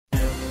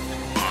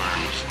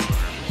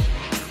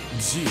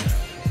Yeah.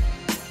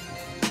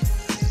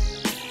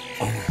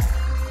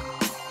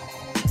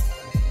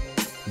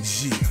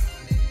 Yeah.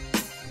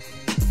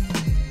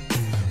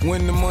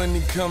 When the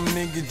money come,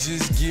 nigga,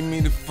 just give me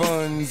the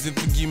funds. If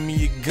you give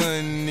me a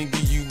gun,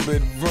 nigga, you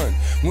better run.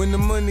 When the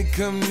money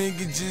come,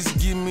 nigga, just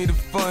give me the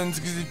funds.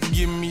 Cause if you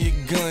give me a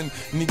gun,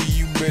 nigga,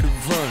 you better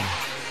run.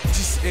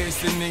 Just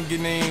ask the nigga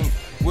name,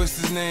 what's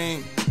his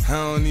name? I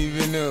don't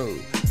even know,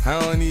 I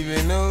don't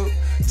even know.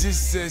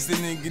 Just ask the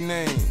nigga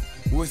name,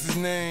 what's his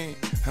name?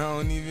 I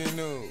don't even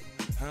know,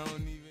 I don't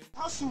even know.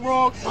 Hustle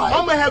wrong,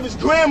 I'ma have his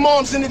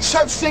grandmoms in the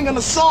church singing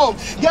a song.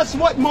 Guess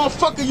what,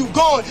 motherfucker, you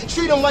gone.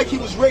 Treat him like he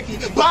was Ricky.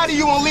 Body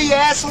you and leave your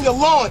ass on your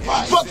lawn.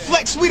 Fuck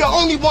Flex, we the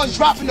only ones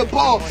dropping the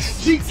bomb.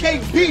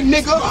 GKB,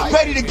 nigga,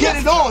 ready to get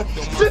it on.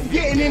 Flip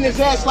getting in his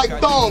ass like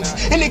thongs.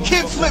 And the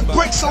kid flip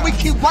bricks so we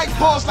keep white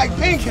balls like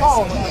ping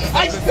pong.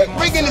 Ice pick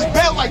ringing his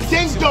bell like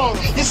ding dong.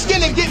 Your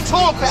skin and get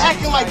torn for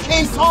acting like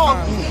King Kong.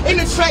 In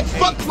the track,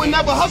 fuck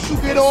whenever hustle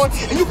get on.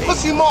 And you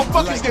pussy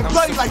motherfuckers get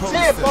bloody like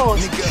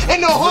tampons.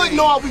 In the hood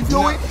know how we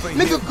do it.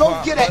 Nigga,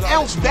 go get an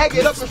ounce, bag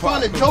it up in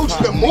front of Doge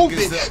to move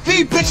it.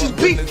 Feed bitches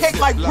beefcake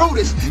like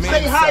Brutus.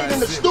 Stay higher than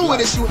the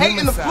stewardess. You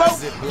hating the flow?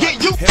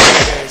 Get you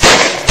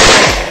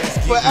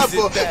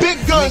forever.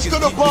 Big guns to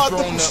the bar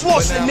from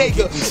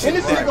Schwarzenegger. And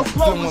this nigga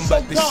flow was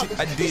so dark.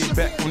 I did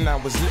back when I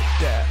was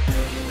licked out.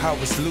 I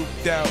was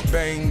looped out,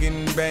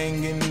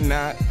 banging,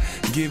 not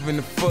giving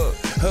a fuck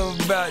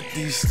about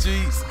these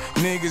streets.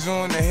 Niggas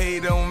wanna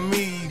hate on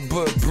me,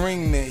 but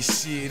bring that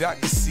shit. I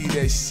can see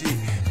that shit.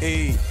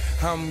 Ayy,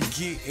 I'm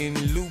getting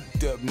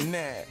looped up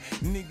now.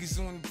 Niggas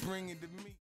wanna bring it to me.